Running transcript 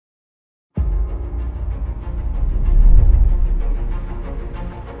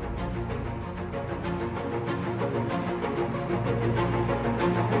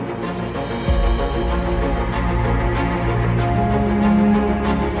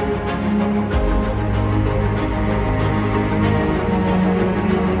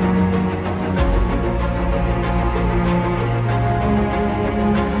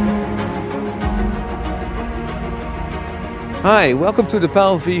Hi, welcome to the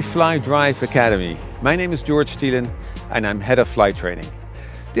PAL-V FlyDrive Academy. My name is George Thielen and I'm head of flight training.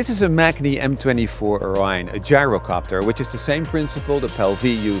 This is a Magni M24 Orion, a gyrocopter, which is the same principle the PAL-V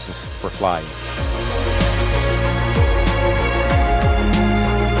uses for flying.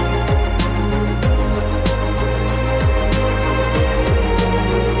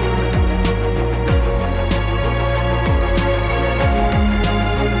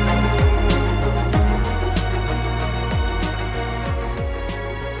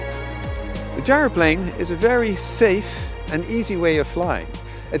 The gyroplane is a very safe and easy way of flying.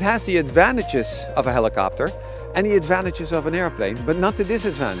 It has the advantages of a helicopter and the advantages of an airplane, but not the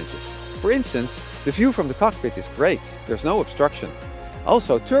disadvantages. For instance, the view from the cockpit is great. There's no obstruction.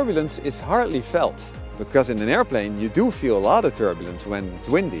 Also, turbulence is hardly felt, because in an airplane you do feel a lot of turbulence when it's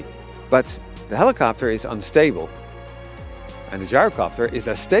windy. But the helicopter is unstable. And the gyrocopter is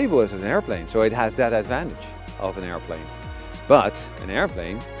as stable as an airplane, so it has that advantage of an airplane. But an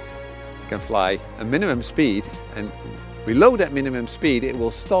airplane can fly a minimum speed, and below that minimum speed it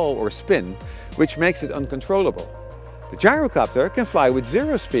will stall or spin, which makes it uncontrollable. The gyrocopter can fly with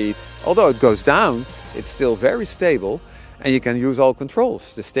 0 speed. Although it goes down, it's still very stable and you can use all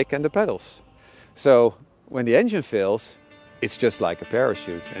controls, the stick and the pedals. So when the engine fails, it's just like a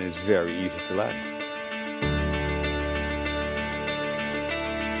parachute and it's very easy to land.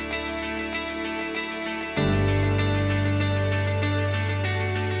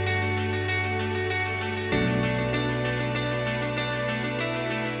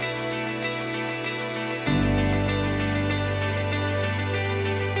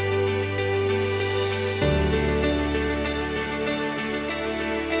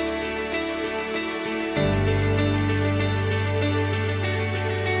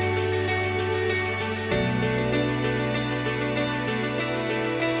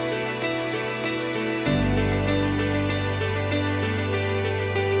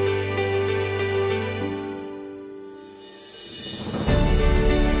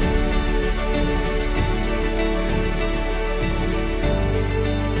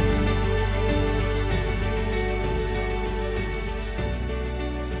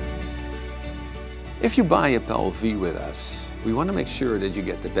 If you buy a PAL-V with us, we want to make sure that you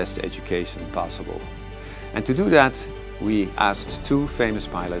get the best education possible. And to do that, we asked 2 famous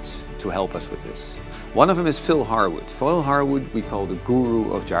pilots to help us with this. One of them is Phil Harwood. Phil Harwood we call the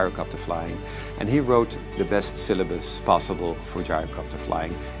guru of gyrocopter flying, and he wrote the best syllabus possible for gyrocopter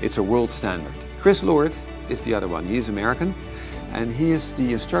flying. It's a world standard. Chris Lord is the other one. He is American, and he is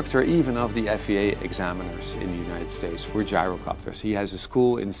the instructor even of the FAA examiners in the United States for gyrocopters. He has a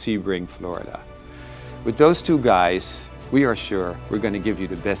school in Sebring, Florida. With those 2 guys, we are sure we're going to give you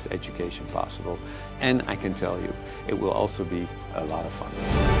the best education possible. And I can tell you, it will also be a lot of fun.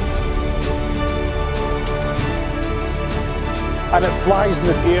 And it flies in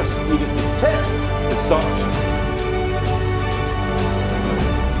the airspeed at the tip as such.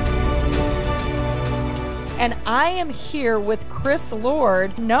 And I am here with Chris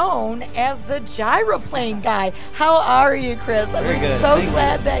Lord, known as the gyroplane guy. How are you, Chris? Very good. So Thank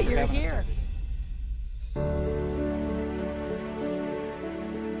glad you. that you're here.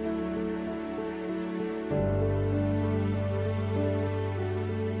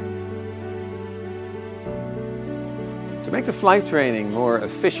 To make the flight training more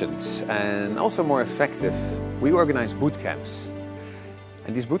efficient and also more effective, we organize boot camps.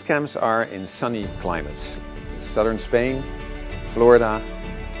 And these boot camps are in sunny climates. Southern Spain, Florida,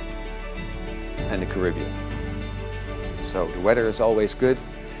 and the Caribbean. So the weather is always good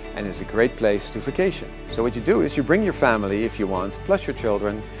and it's a great place to vacation. So what you do is you bring your family if you want, plus your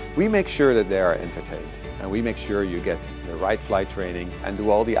children. We make sure that they are entertained and we make sure you get the right flight training and do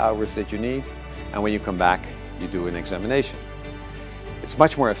all the hours that you need. And when you come back, you do an examination. It's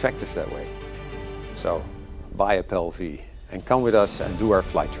much more effective that way. So buy a PAL-V and come with us and do our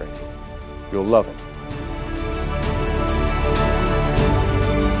flight training. You'll love it.